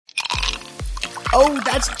Oh,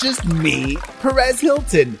 that's just me, Perez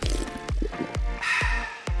Hilton.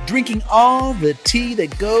 Drinking all the tea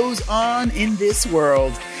that goes on in this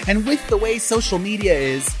world. And with the way social media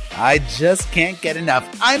is, I just can't get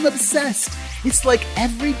enough. I'm obsessed. It's like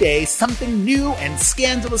every day something new and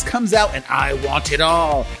scandalous comes out and I want it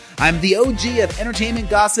all. I'm the OG of entertainment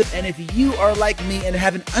gossip, and if you are like me and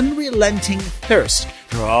have an unrelenting thirst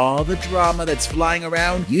for all the drama that's flying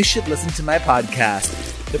around, you should listen to my podcast,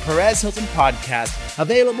 the Perez Hilton Podcast,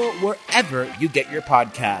 available wherever you get your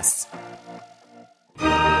podcasts.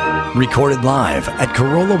 Recorded live at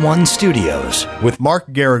Corolla One Studios with Mark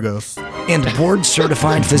Garagos and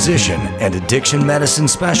board-certified physician and addiction medicine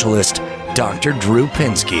specialist, Dr. Drew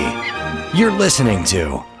Pinsky. You're listening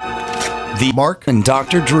to The Mark and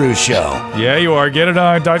Dr. Drew Show. Yeah, you are. Get it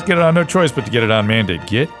on. Get it on. No choice but to get it on, man. To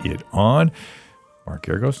get it on. Mark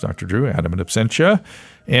Garagos, Dr. Drew, Adam and Absentia.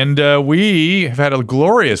 And we have had a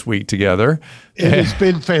glorious week together. It has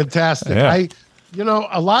been fantastic. Yeah.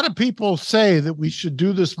 A lot of people say that we should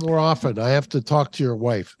do this more often. I have to talk to your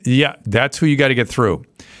wife. Yeah, that's who you got to get through.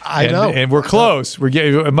 I know. And we're close. We're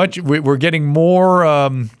getting more.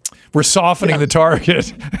 We're softening the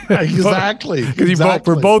target. Exactly. Because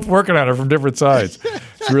we're both working on it from different sides.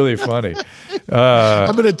 It's really funny.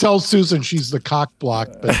 I'm going to tell Susan she's the cock block,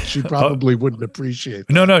 but she probably wouldn't appreciate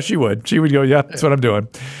that. No, she would. She would go, yeah, that's what I'm doing.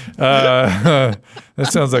 That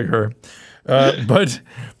sounds like her.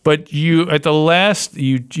 But you at the last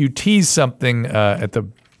you teased something at the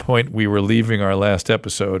point we were leaving our last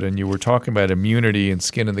episode, and you were talking about immunity and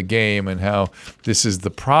skin in the game and how this is the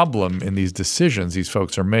problem in these decisions these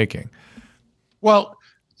folks are making. Well,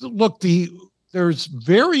 look, there's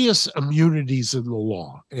various immunities in the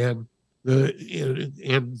law, and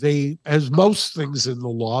they, as most things in the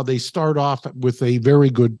law, they start off with a very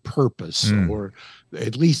good purpose, or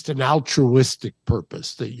at least an altruistic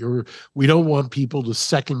purpose, that we don't want people to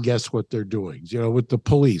second guess what they're doing. With the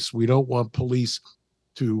police, we don't want police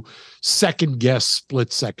to second guess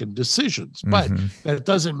split-second decisions. But that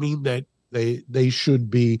doesn't mean that they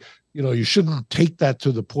should be, you shouldn't take that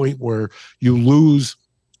to the point where you lose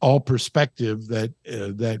all perspective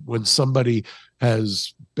that when somebody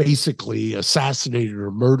has basically assassinated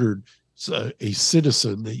or murdered a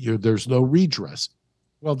citizen, that there's no redress.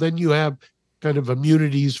 Well, then you have kind of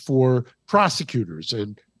immunities for prosecutors.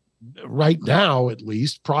 And right now, at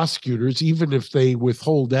least, prosecutors, even if they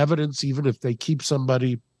withhold evidence, even if they keep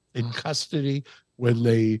somebody in custody when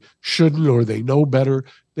they shouldn't or they know better,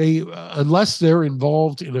 unless they're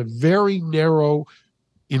involved in a very narrow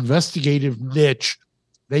investigative niche,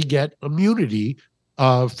 they get immunity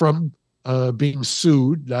from being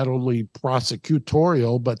sued, not only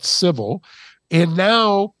prosecutorial, but civil. And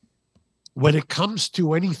now, when it comes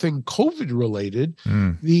to anything COVID-related,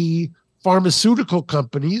 the pharmaceutical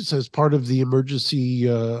companies, as part of the Emergency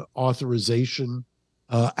Authorization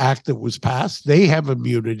Act that was passed, they have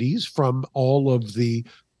immunities from all of the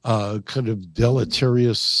kind of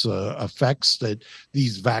deleterious effects that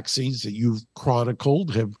these vaccines that you've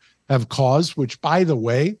chronicled have caused, which, by the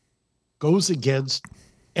way, goes against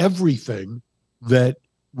everything that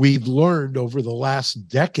we've learned over the last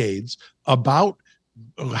decades about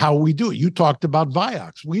how we do it. You talked about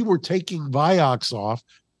Vioxx. We were taking Vioxx off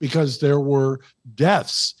because there were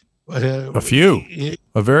deaths. A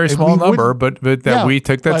very small number, but we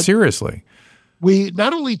took that seriously. We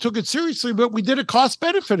not only took it seriously, but we did a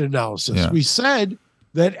cost-benefit analysis. Yeah. We said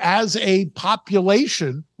that as a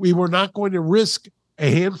population, we were not going to risk a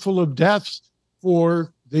handful of deaths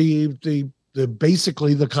for the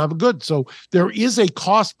basically the common good. So there is a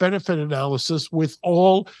cost-benefit analysis with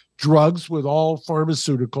all drugs, with all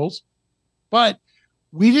pharmaceuticals, but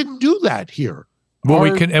we didn't do that here. Well,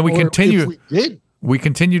 we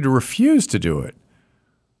continue to refuse to do it.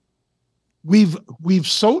 We've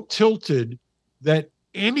so tilted that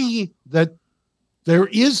there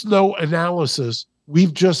is no analysis.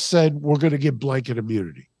 We've just said we're going to give blanket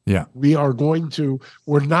immunity. Yeah. We're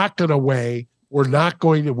not going to weigh.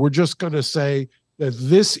 We're just going to say that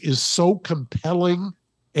this is so compelling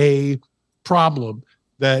a problem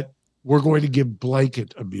that we're going to give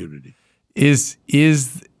blanket immunity. Is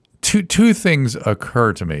two things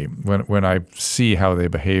occur to me when I see how they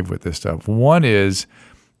behave with this stuff. One is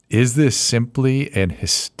this simply an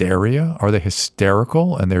hysteria? Are they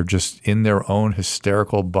hysterical and they're just in their own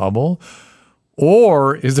hysterical bubble?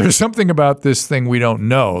 Or is there something about this thing we don't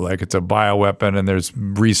know, like it's a bioweapon and there's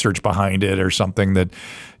research behind it or something that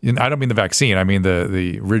I don't mean the vaccine, I mean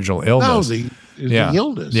the original illness. No, the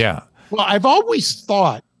illness. Yeah. Well, I've always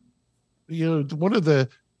thought, one of the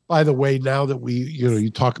by the way, now that you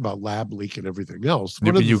talk about lab leak and everything else,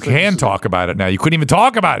 you can talk about it now. You couldn't even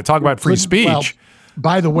talk about it. Talk about free speech. Well,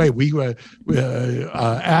 by the way, we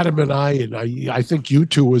Adam and I think you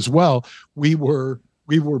two as well. We were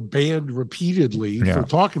banned repeatedly for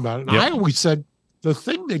talking about it. And I always said the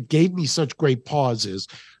thing that gave me such great pause is,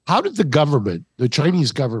 how did the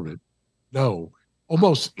Chinese government, know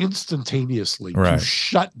almost instantaneously to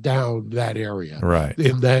shut down that area? Right.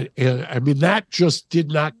 That just did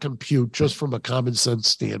not compute just from a common sense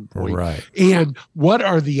standpoint. Right. And what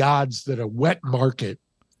are the odds that a wet market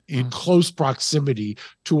in close proximity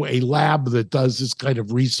to a lab that does this kind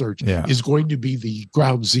of research is going to be the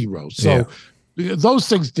ground zero? So those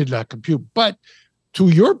things did not compute. But to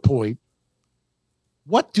your point,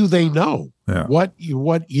 what do they know? Yeah. What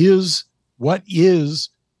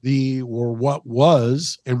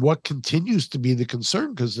was and what continues to be the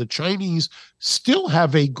concern? Because the Chinese still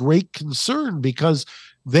have a great concern, because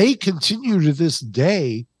they continue to this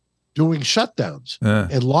day doing shutdowns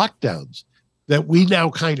and lockdowns that we now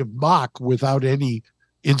kind of mock without any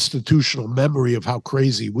institutional memory of how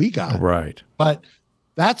crazy we got. Right. But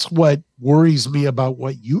that's what worries me about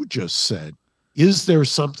what you just said. Is there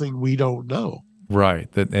something we don't know? Right.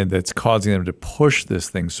 That's causing them to push this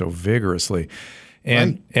thing so vigorously.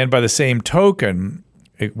 And by the same token,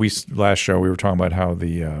 last show we were talking about how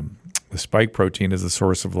the spike protein is the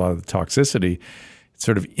source of a lot of the toxicity. It's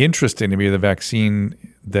sort of interesting to me the vaccine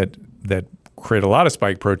that create a lot of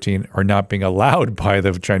spike protein are not being allowed by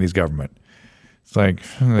the Chinese government. It's like,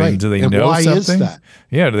 do they know why something? Is that?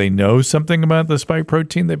 Yeah, do they know something about the spike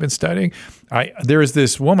protein they've been studying? There is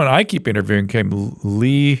this woman I keep interviewing,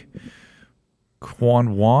 Li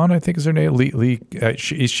Quan Wan, I think is her name.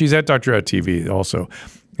 She's at Dr. Out TV also.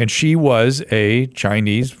 And she was a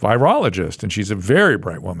Chinese virologist, and she's a very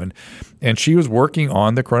bright woman. And she was working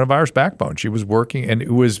on the coronavirus backbone. She was working, and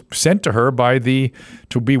it was sent to her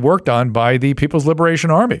to be worked on by the People's Liberation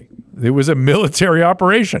Army. It was a military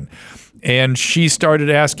operation. And she started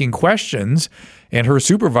asking questions, and her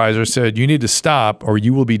supervisor said, "You need to stop or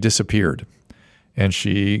you will be disappeared." And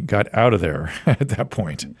she got out of there at that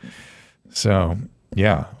point. So,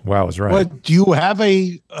 yeah, wow, I was right. But do you have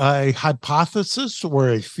a hypothesis or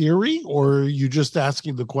a theory, or are you just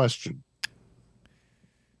asking the question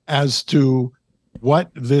as to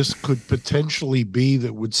what this could potentially be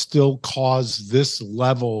that would still cause this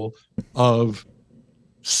level of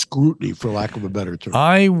scrutiny, for lack of a better term?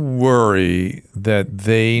 I worry that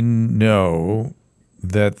they know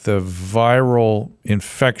that the viral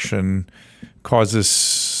infection causes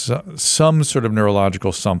some sort of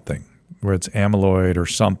neurological something, where it's amyloid or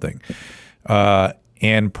something.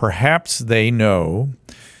 And perhaps they know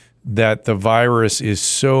that the virus is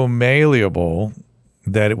so malleable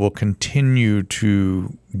that it will continue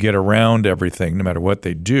to get around everything no matter what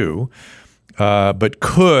they do, but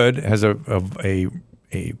has a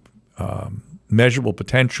measurable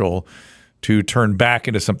potential to turn back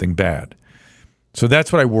into something bad. So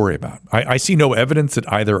that's what I worry about. I see no evidence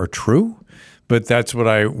that either are true, but that's what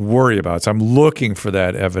I worry about. So I'm looking for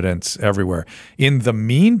that evidence everywhere. In the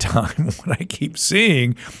meantime, what I keep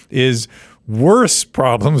seeing is worse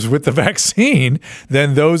problems with the vaccine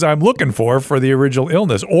than those I'm looking for the original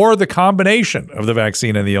illness, or the combination of the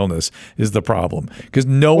vaccine and the illness is the problem, because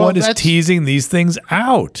no one is teasing these things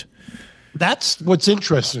out. That's what's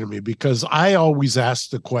interesting to me, because I always ask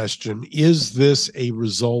the question, is this a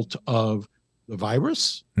result of the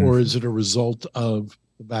virus or is it a result of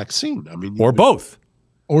the vaccine? I mean, or both.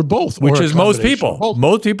 Or both. Which is most people.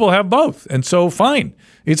 Most people have both. And so fine.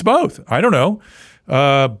 It's both. I don't know.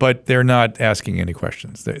 But they're not asking any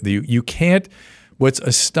questions. You can't. What's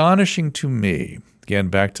astonishing to me, again,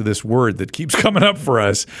 back to this word that keeps coming up for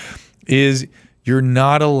us, is you're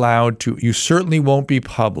not allowed to, you certainly won't be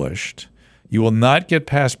published. You will not get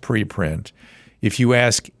past preprint if you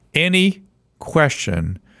ask any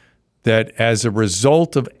question that as a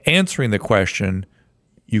result of answering the question,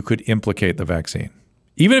 you could implicate the vaccine.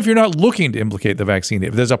 Even if you're not looking to implicate the vaccine,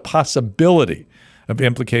 if there's a possibility of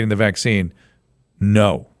implicating the vaccine,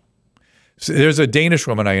 no. So there's a Danish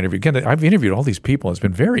woman I interviewed. Again, I've interviewed all these people. It's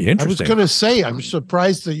been very interesting. I was going to say, I'm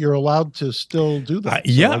surprised that you're alled to still do that.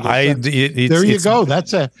 There you go.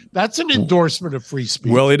 That's an endorsement of free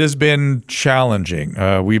speech. Well, it has been challenging.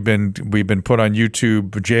 We've been put on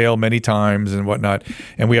YouTube jail many times and whatnot,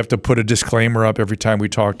 and we have to put a disclaimer up every time we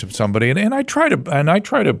talk to somebody. And I try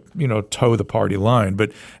to toe the party line, but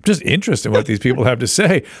I'm just interested in what these people have to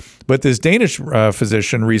say. But this Danish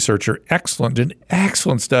physician researcher, an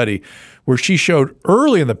excellent study, where she showed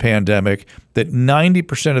early in the pandemic that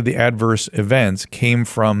 90% of the adverse events came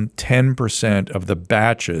from 10% of the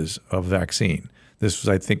batches of vaccine. This was,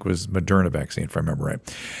 I think, was Moderna vaccine, if I remember right.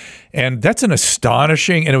 And that's an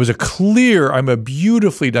astonishing, and it was a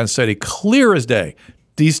beautifully done study, clear as day.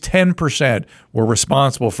 These 10% were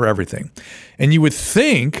responsible for everything. And you would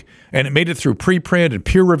think, and it made it through preprint and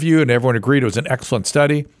peer review, and everyone agreed it was an excellent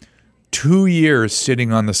study. 2 years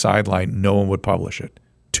sitting on the sideline, no one would publish it.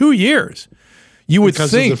 2 years. You would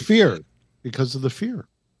think. Because of the fear.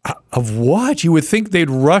 Of what? You would think they'd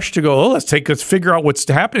rush to go, let's figure out what's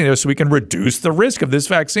happening there so we can reduce the risk of this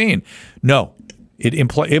vaccine. No, it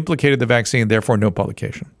implicated the vaccine, therefore no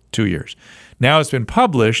publication. 2 years. Now it's been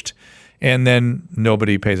published, and then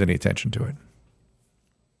nobody pays any attention to it.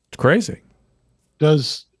 It's crazy.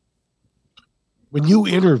 When you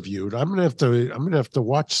interviewed, I'm gonna have to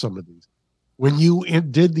watch some of these. When you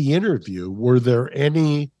did the interview, were there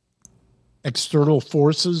any external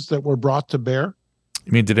forces that were brought to bear?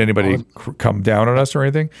 You mean, did anybody come down on us or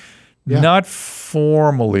anything? Yeah. Not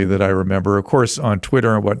formally that I remember. Of course, on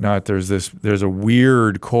Twitter and whatnot, there's a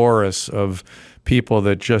weird chorus of people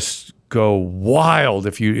that just go wild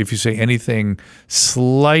if you say anything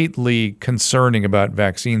slightly concerning about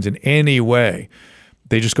vaccines in any way.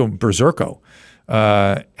 They just go berserko.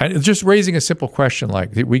 And it's just raising a simple question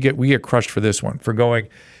like we get crushed for this one, for going,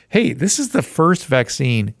 hey, this is the first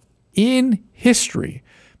vaccine in history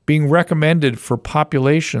being recommended for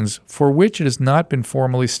populations for which it has not been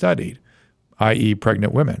formally studied, i.e.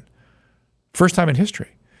 pregnant women. First time in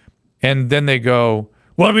history. And then they go,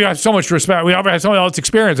 well, we have so much respect. We have all this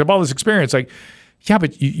experience. I have all this experience. Like, yeah,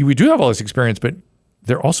 but we do have all this experience, but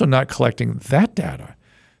they're also not collecting that data.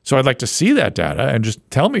 So I'd like to see that data and just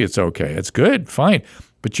tell me it's okay. It's good, fine.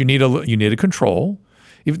 But you need a control.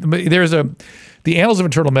 The Annals of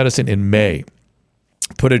Internal Medicine in May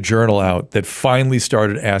put a journal out that finally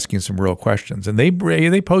started asking some real questions. And they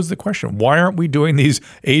posed the question, why aren't we doing these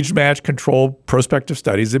age-matched controlled prospective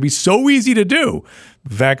studies? It'd be so easy to do.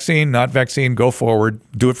 Vaccine, not vaccine, go forward,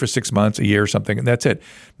 do it for 6 months, a year or something, and that's it.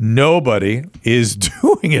 Nobody is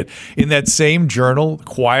doing it. In that same journal,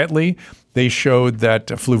 quietly, they showed that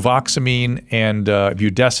fluvoxamine and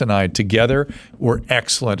budesonide together were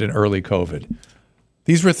excellent in early COVID.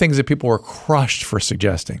 These were things that people were crushed for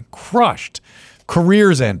suggesting. Crushed.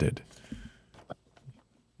 Careers ended.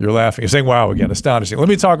 You're laughing. You're saying, wow, again, astonishing. Let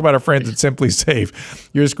me talk about our friends at Simply Safe.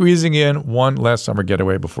 You're squeezing in one last summer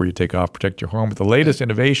getaway before you take off. Protect your home with the latest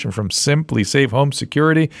innovation from Simply Safe Home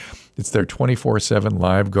Security. It's their 24/7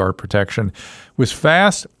 live guard protection. With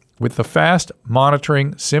the fast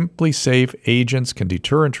monitoring, Simply Safe agents can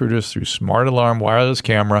deter intruders through smart alarm wireless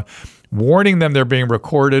camera, warning them they're being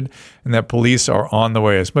recorded and that police are on the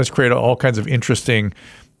way. This must create all kinds of interesting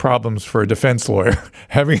problems for a defense lawyer,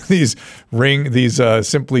 having these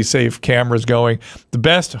Simply Safe cameras going. The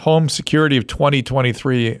best home security of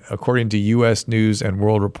 2023, according to U.S. News and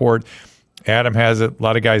World Report. Adam has it. A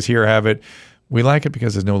lot of guys here have it. We like it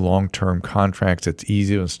because there's no long-term contracts. It's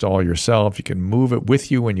easy to install yourself. You can move it with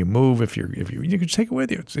you when you move. If you can take it with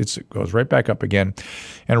you. It goes right back up again.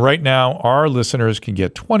 And right now, our listeners can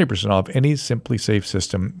get 20% off any Simply Safe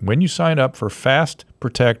system when you sign up for Fast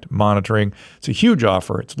Protect Monitoring. It's a huge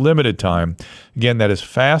offer. It's limited time. Again, that is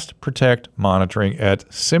Fast Protect Monitoring at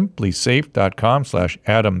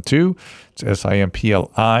simplysafe.com/Adam2. It's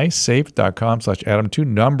SIMPLI safe.com/Adam2,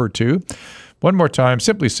 number 2. One more time,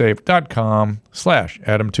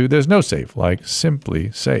 simplysafe.com/Adam2. There's no safe like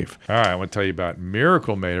Simply Safe. All right, I want to tell you about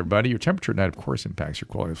Miracle Made, everybody. Your temperature at night, of course, impacts your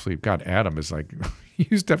quality of sleep. God, Adam is like, you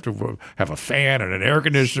used to have a fan and an air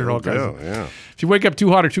conditioner and all kinds of. Yeah. If you wake up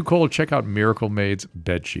too hot or too cold, check out Miracle Made's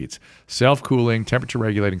bed sheets. Self-cooling,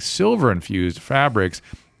 temperature-regulating, silver-infused fabrics.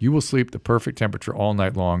 You will sleep the perfect temperature all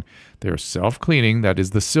night long. They're self-cleaning, that is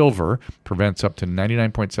the silver, prevents up to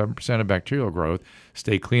 99.7% of bacterial growth.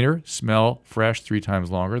 Stay cleaner, smell fresh 3 times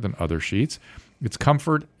longer than other sheets. It's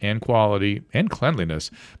comfort and quality and cleanliness.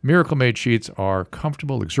 Miracle Made sheets are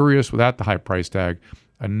comfortable, luxurious, without the high price tag.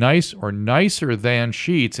 A nice or nicer than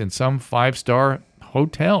sheets in some 5-star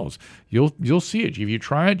hotels. You'll see it. If you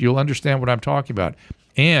try it, you'll understand what I'm talking about.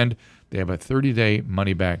 And they have a 30-day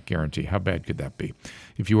money-back guarantee. How bad could that be?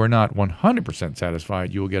 If you are not 100%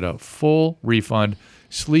 satisfied, you will get a full refund.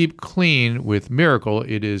 Sleep clean with Miracle.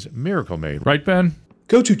 It is Miracle Made. Right, Ben?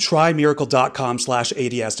 Go to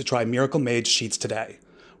trymiracle.com/ADS to try Miracle Made sheets today.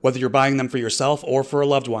 Whether you're buying them for yourself or for a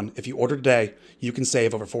loved one, if you order today, you can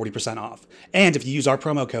save over 40% off. And if you use our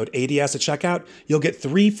promo code ADS at checkout, you'll get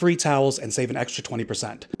 3 free towels and save an extra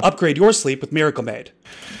 20%. Upgrade your sleep with Miracle Made.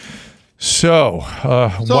 So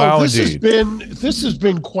wow, this indeed. This has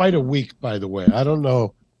been quite a week, by the way. I don't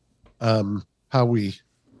know how we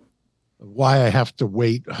why I have to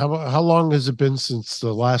wait. How long has it been since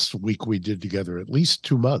the last week we did together? At least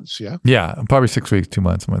 2 months, yeah? Yeah, probably 6 weeks, 2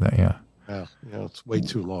 months, something like that. Yeah. Yeah, it's way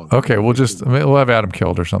too long. Okay, we'll have Adam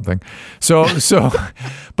killed or something. So,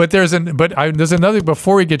 but there's another.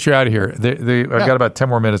 Before we get you out of here, I've got about 10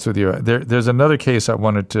 more minutes with you. There's another case I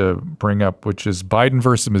wanted to bring up, which is Biden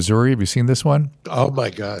versus Missouri. Have you seen this one? Oh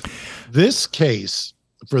my God, this case,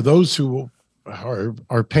 for those who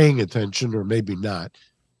are paying attention or maybe not,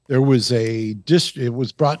 there was it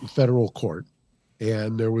was brought in federal court,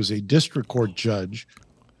 and there was a district court judge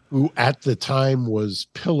who at the time was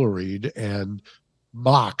pilloried and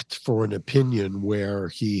mocked for an opinion where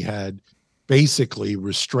he had basically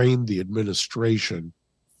restrained the administration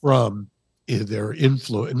from their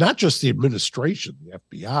influence, not just the administration, the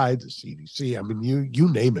FBI, the CDC. I mean,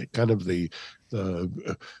 you name it. Kind of the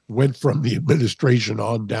went from the administration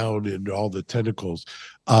on down into all the tentacles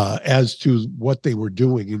as to what they were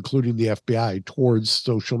doing, including the FBI, towards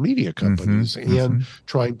social media companies and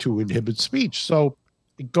trying to inhibit speech. So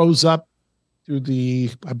it goes up to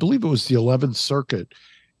I believe it was the 11th Circuit,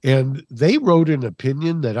 and they wrote an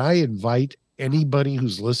opinion that I invite anybody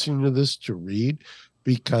who's listening to this to read,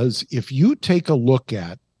 because if you take a look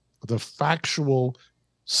at the factual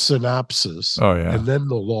synopsis and then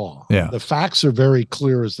the law, the facts are very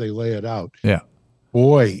clear as they lay it out. Yeah.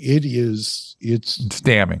 Boy, it's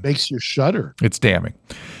damning. Makes you shudder. It's damning.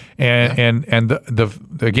 And the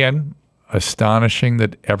again, astonishing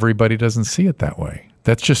that everybody doesn't see it that way.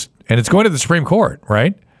 That's just, and it's going to the Supreme Court,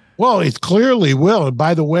 right? Well, it clearly will. And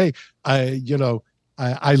by the way, I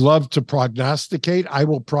love to prognosticate. I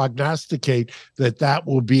will prognosticate that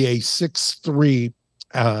will be a 6-3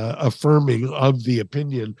 affirming of the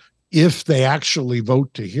opinion if they actually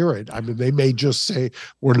vote to hear it. I mean, they may just say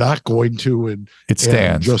we're not going to, and it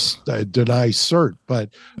stands. And just deny cert. But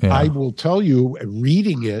I will tell you,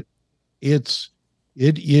 reading it, it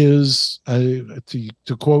is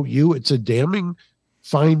to quote you, it's a damning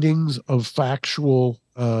findings of factual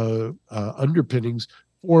underpinnings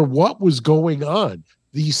for what was going on.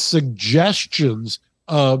 These suggestions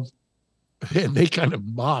of, and they kind of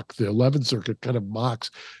mock, the 11th Circuit kind of mocks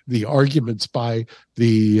the arguments by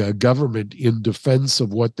the government in defense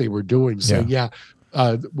of what they were doing, saying,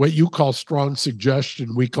 what you call strong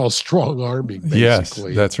suggestion, we call strong arming,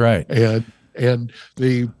 basically. Yes, that's right. And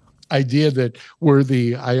the idea that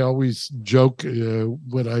I always joke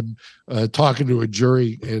when I'm talking to a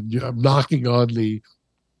jury and I'm knocking on the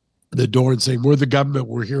door and saying, we're the government,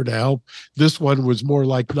 we're here to help. This one was more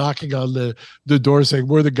like knocking on the door saying,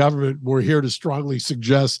 we're the government, we're here to strongly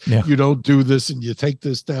suggest you don't do this and you take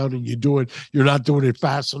this down and you do it, you're not doing it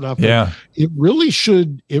fast enough. Yeah. And it really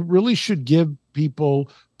should give people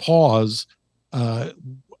pause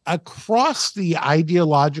across the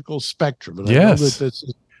ideological spectrum. And I know that this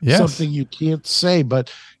is something you can't say,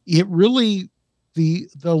 but it really, the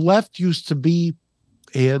left used to be,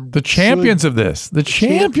 and the champions of this, this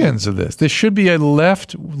should be a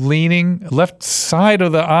left-leaning, left side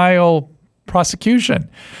of the aisle prosecution.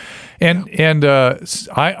 And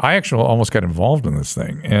I actually almost got involved in this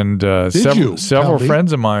thing, and several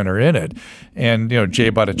friends of mine are in it. And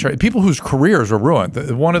Jay Bioethical, people whose careers were ruined.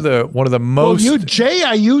 One of the most. Well, Jay,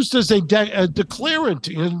 I used as a declarant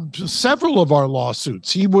in several of our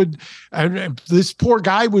lawsuits. He would, and this poor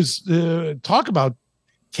guy was talk about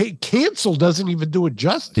cancel doesn't even do it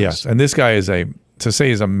justice. Yes, and this guy is to say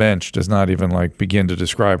he's a mensch does not even begin to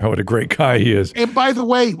describe what a great guy he is. And by the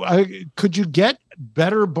way, could you get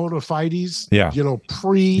better bona fides?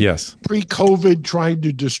 Pre-COVID trying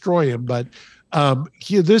to destroy him, but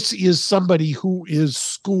this is somebody who is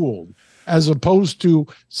schooled, as opposed to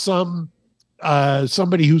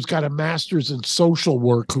somebody who's got a master's in social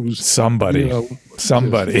work, who's somebody.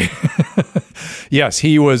 Yes,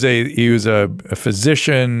 he was a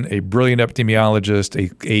physician, a brilliant epidemiologist,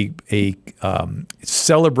 a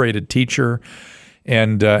celebrated teacher,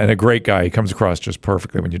 and a great guy. He comes across just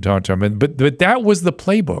perfectly when you talk to him. But that was the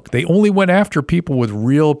playbook. They only went after people with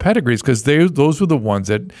real pedigrees because those were the ones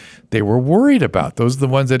that they were worried about. Those are the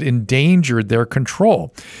ones that endangered their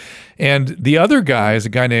control. And the other guy is a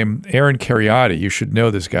guy named Aaron Cariotti. You should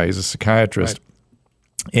know this guy. He's a psychiatrist.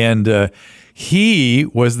 Right. And he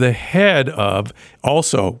was the head of,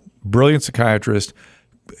 also brilliant psychiatrist,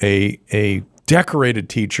 a decorated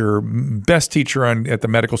teacher, best teacher at the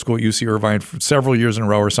medical school at UC Irvine for several years in a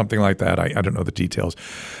row or something like that. I don't know the details.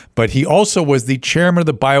 But he also was the chairman of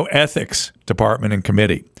the bioethics department and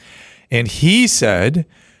committee. And he said,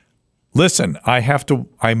 listen,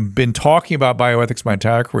 I've been talking about bioethics my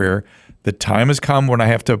entire career. The time has come when I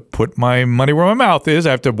have to put my money where my mouth is.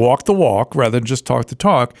 I have to walk the walk rather than just talk the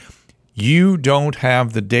talk. You don't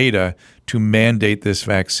have the data to mandate this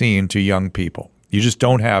vaccine to young people. You just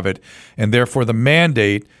don't have it. And therefore, the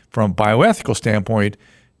mandate from a bioethical standpoint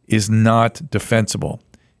is not defensible.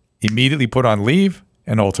 Immediately put on leave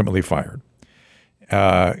and ultimately fired.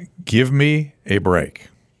 Give me a break.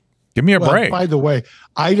 Give me a break. By the way,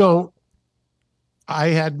 I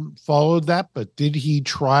hadn't followed that, but did he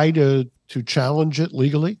try to challenge it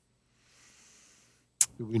legally?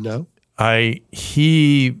 Do we know? I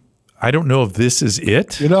don't know if this is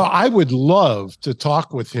it. I would love to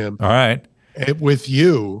talk with him. All right. With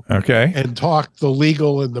you, okay, and talk the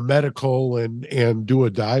legal and the medical and do a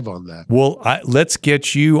dive on that. Well, let's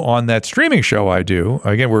get you on that streaming show I do.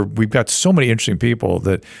 Again, we've got so many interesting people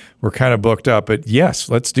that we're kind of booked up, but yes,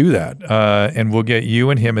 let's do that, and we'll get you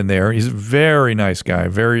and him in there. He's a very nice guy,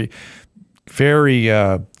 very, very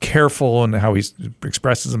careful in how he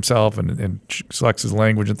expresses himself and selects his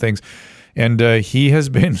language and things, and he has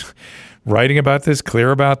been writing about this,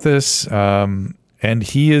 clear about this. And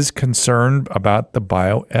he is concerned about the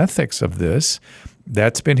bioethics of this.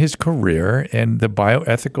 That's been his career, and the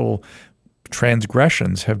bioethical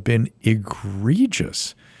transgressions have been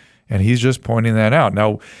egregious. And he's just pointing that out.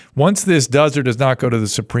 Now, once this does or does not go to the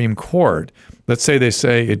Supreme Court, let's say they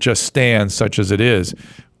say it just stands such as it is,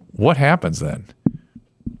 what happens then?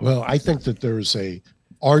 Well, I think that there's a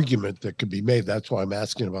argument that could be made. That's why I'm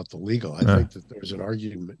asking about the legal. I think that there's an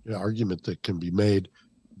argument that can be made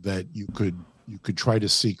that you could try to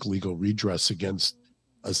seek legal redress against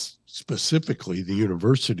specifically the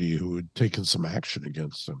university who had taken some action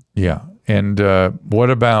against them. Yeah. And what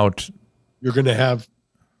about? You're going to have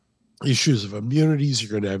issues of immunities.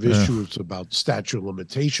 You're going to have issues about statute of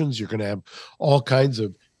limitations. You're going to have all kinds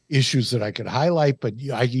of issues that I could highlight, but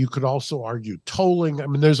you could also argue tolling. I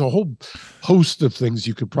mean, there's a whole host of things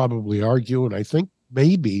you could probably argue, and I think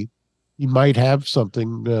maybe you might have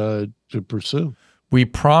something to pursue. We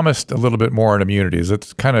promised a little bit more on immunities.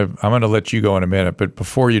 It's I'm going to let you go in a minute, but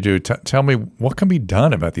before you do, tell me what can be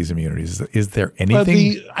done about these immunities. Is there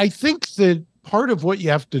anything? I think that part of what you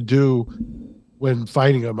have to do when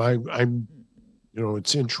fighting them,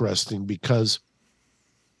 it's interesting because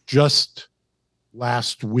just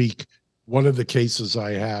last week, one of the cases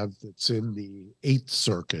I have that's in the Eighth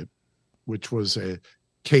Circuit, which was a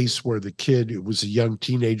case where it was a young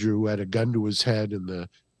teenager who had a gun to his head, and the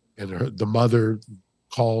mother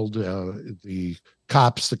called the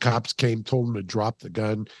cops. The cops came, told him to drop the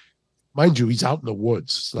gun. Mind you, he's out in the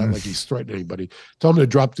woods. It's not like he's threatening anybody. Told him to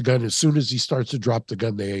drop the gun. As soon as he starts to drop the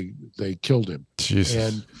gun, they killed him. Jesus.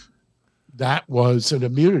 And that was an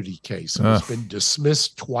immunity case. It's been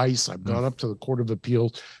dismissed twice. I've gone up to the Court of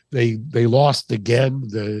Appeals. They lost again.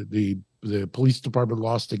 The police department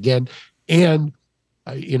lost again. And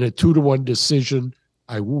in a 2-1 decision,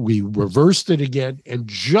 we reversed it again, and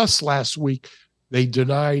just last week they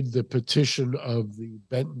denied the petition of the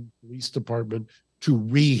Benton Police Department to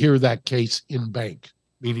rehear that case in bank,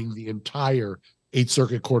 meaning the entire Eighth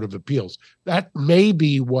Circuit Court of Appeals. That may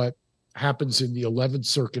be what happens in the 11th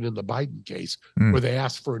Circuit in the Biden case, where they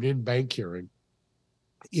ask for an in-bank hearing.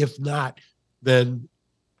 If not, then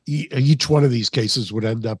each one of these cases would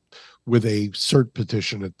end up with a cert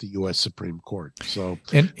petition at the U.S. Supreme Court. So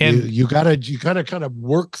and you gotta kind of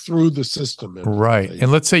work through the system. Right.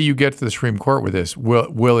 And let's say you get to the Supreme Court with this.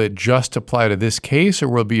 Will it just apply to this case, or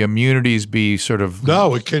will immunities be sort of?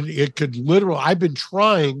 No, it could literally.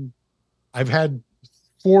 I've had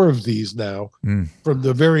 4 of these now from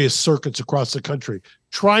the various circuits across the country,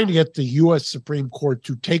 trying to get the U.S. Supreme Court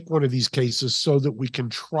to take one of these cases so that we can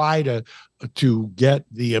try to get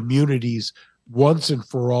the immunities once and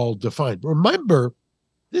for all defined. Remember,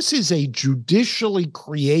 this is a judicially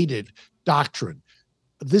created doctrine.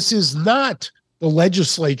 This is not the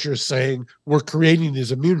legislature saying we're creating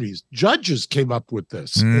these immunities. Judges came up with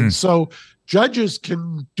this. And so judges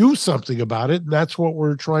can do something about it, and that's what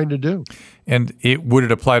we're trying to do. And would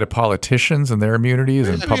it apply to politicians and their immunities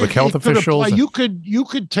and public health officials? You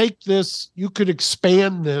could take this, you could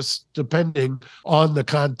expand this depending on the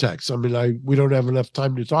context. I mean, we don't have enough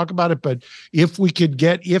time to talk about it, but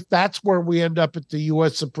if that's where we end up at the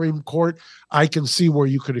U.S. Supreme Court, I can see where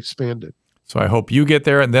you could expand it. So I hope you get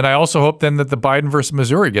there. And then I also hope then that the Biden versus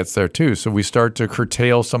Missouri gets there too. So we start to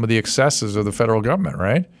curtail some of the excesses of the federal government,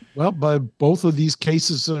 right? Well, but both of these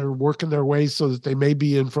cases are working their way so that they may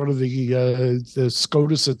be in front of the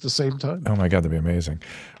SCOTUS at the same time. Oh my God, that'd be amazing.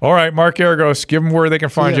 All right, Mark Geragos, give them where they can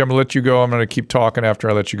find you. I'm going to let you go. I'm going to keep talking after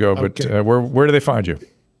I let you go. But where do they find you?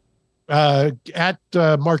 At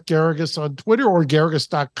Mark Geragos on Twitter or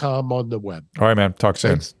Geragos.com on the web. All right, man. Talk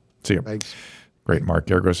soon. Thanks. See you. Thanks. Great, Mark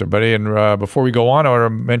Geragos, everybody. And before we go on, I want to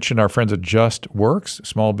mention our friends at JustWorks.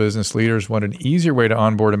 Small business leaders want an easier way to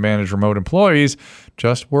onboard and manage remote employees.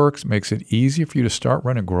 JustWorks makes it easy for you to start,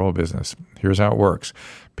 run, and grow a business. Here's how it works.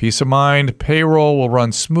 Peace of mind, payroll will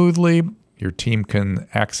run smoothly, your team can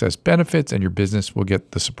access benefits, and your business will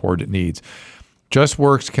get the support it needs.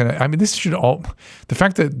 JustWorks this should all, the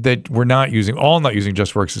fact that we're not using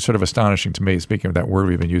JustWorks is sort of astonishing to me, speaking of that word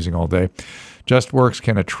we've been using all day. JustWorks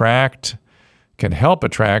can help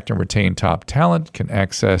attract and retain top talent, get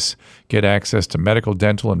access to medical,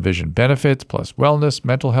 dental, and vision benefits, plus wellness,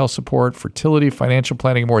 mental health support, fertility, financial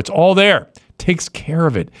planning, and more. It's all there. Takes care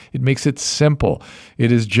of it. It makes it simple.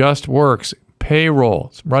 It is JustWorks. Payroll,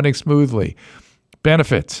 it's running smoothly.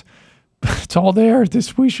 Benefits. It's all there.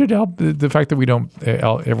 We should help. The fact that we don't,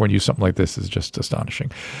 everyone use something like this is just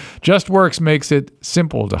astonishing. JustWorks makes it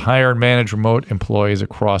simple to hire and manage remote employees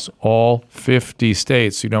across all 50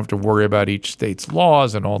 states. So you don't have to worry about each state's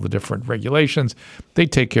laws and all the different regulations. They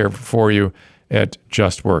take care of it for you at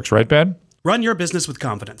JustWorks. Right, Ben? Run your business with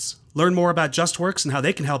confidence. Learn more about JustWorks and how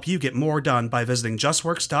they can help you get more done by visiting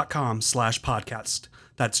justworks.com/podcast.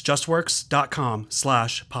 That's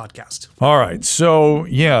justworks.com/podcast. All right. So,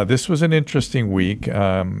 this was an interesting week.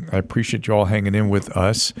 I appreciate you all hanging in with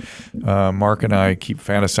us. Mark and I keep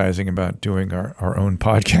fantasizing about doing our own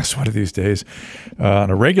podcast one of these days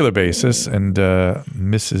on a regular basis. And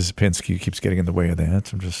Mrs. Pinsky keeps getting in the way of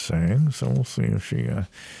that. I'm just saying. So we'll see if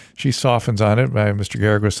she softens on it. Mr.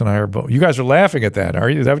 Geragos and I are both. You guys are laughing at that, are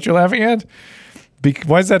you? Is that what you're laughing at?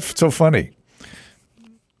 Why is that so funny?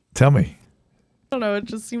 Tell me. I don't know. It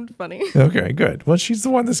just seemed funny. Okay, good. Well, she's the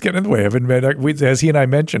one that's getting in the way of it. As he and I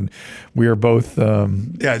mentioned, we are both...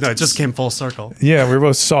 it just came full circle. Yeah, we're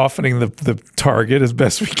both softening the target as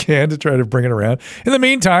best we can to try to bring it around. In the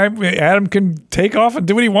meantime, Adam can take off and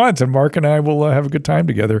do what he wants, and Mark and I will have a good time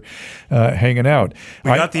together hanging out.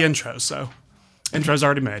 We got the intro, so... Intro's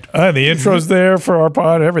already made. The intro's there for our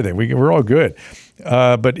pod, everything. We're all good.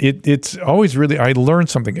 But it's always really, I learn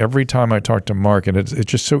something every time I talk to Mark, and it's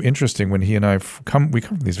just so interesting when he and I come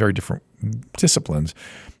from these very different disciplines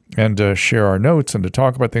and share our notes and to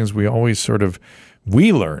talk about things. We always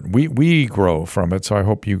we learn, we grow from it. So I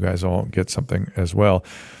hope you guys all get something as well.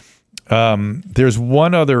 There's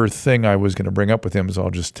one other thing I was going to bring up with him, so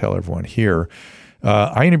I'll just tell everyone here.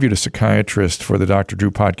 I interviewed a psychiatrist for the Dr.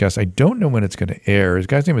 Drew podcast. I don't know when it's going to air. His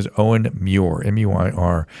guy's name is Owen Muir,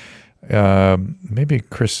 M-U-I-R. Maybe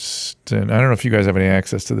Kristen. I don't know if you guys have any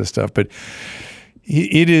access to this stuff, but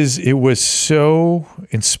it was so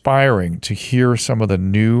inspiring to hear some of the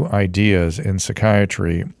new ideas in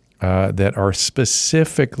psychiatry that are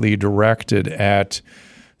specifically directed at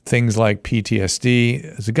things like PTSD.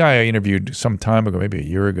 There's a guy I interviewed some time ago, maybe a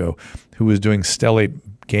year ago, who was doing stellate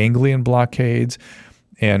ganglion blockades.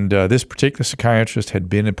 And this particular psychiatrist had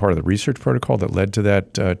been a part of the research protocol that led to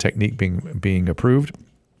that technique being approved.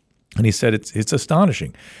 And he said it's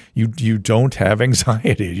astonishing. You don't have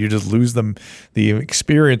anxiety. You just lose the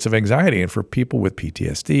experience of anxiety. And for people with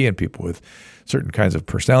PTSD and people with certain kinds of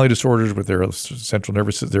personality disorders with their central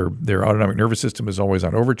nervous system, their autonomic nervous system is always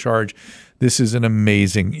on overcharge, this is an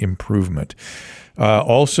amazing improvement.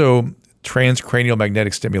 Also, transcranial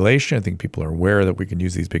magnetic stimulation. I think people are aware that we can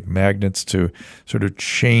use these big magnets to sort of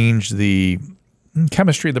change the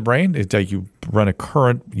chemistry of the brain. It's like you run a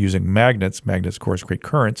current using magnets. Magnets, of course, create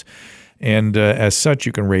currents. And as such,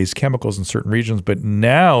 you can raise chemicals in certain regions. But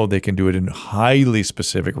now they can do it in highly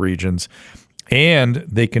specific regions. And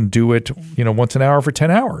they can do it, once an hour for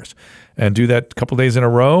 10 hours and do that a couple days in a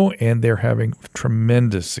row. And they're having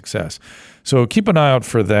tremendous success. So keep an eye out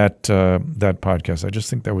for that podcast. I just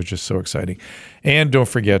think that was just so exciting. And don't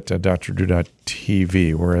forget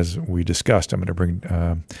drdrew.tv, where, as we discussed, I'm going to bring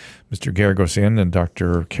Mr. Geragos in and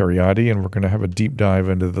Dr. Cariati, and we're going to have a deep dive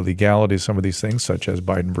into the legality of some of these things, such as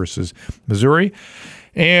Biden versus Missouri.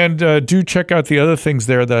 And do check out the other things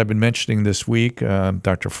there that I've been mentioning this week,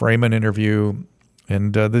 Dr. Freeman interview.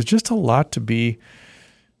 And there's just a lot to be,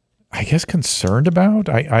 I guess, concerned about.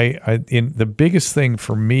 The biggest thing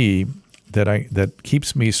for me that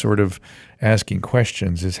keeps me sort of asking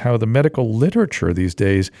questions is how the medical literature these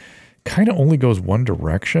days kind of only goes one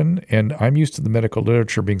direction. And I'm used to the medical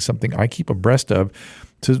literature being something I keep abreast of,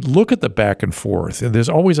 to look at the back and forth. And there's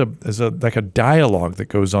always a dialogue that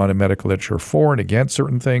goes on in medical literature for and against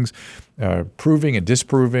certain things, proving and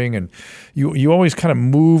disproving. And you always kind of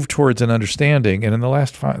move towards an understanding. And in the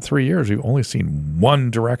last 3 years, we've only seen one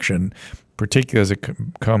direction, particularly as it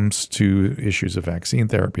comes to issues of vaccine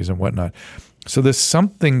therapies and whatnot. So there's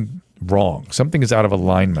something wrong. Something is out of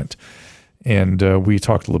alignment. And we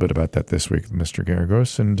talked a little bit about that this week with Mr.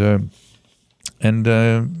 Geragos. And And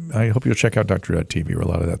I hope you'll check out Dr.TV where a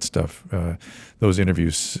lot of that stuff, those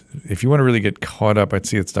interviews. If you want to really get caught up, I'd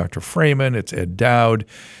see it's Dr. Freeman, it's Ed Dowd,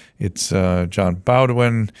 it's John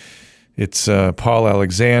Bowdwin, it's Paul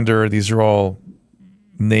Alexander. These are all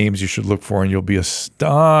names you should look for, and you'll be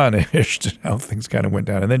astonished at how things kind of went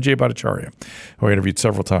down. And then Jay Bhattacharya, who I interviewed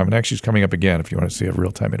several times, and actually is coming up again if you want to see a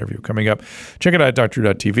real-time interview coming up. Check it out at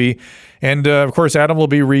Dr.TV. And, of course, Adam will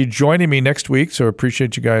be rejoining me next week, so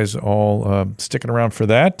appreciate you guys all sticking around for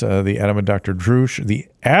that. The Adam and Dr. Drew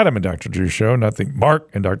Show, not the Mark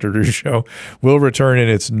and Dr. Drew Show, will return in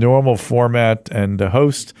its normal format and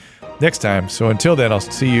host next time. So until then, I'll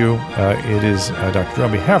see you. It is Dr. Drew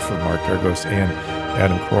on behalf of Mark Geragos and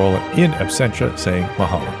Adam Carolla in absentia saying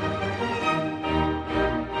mahalo.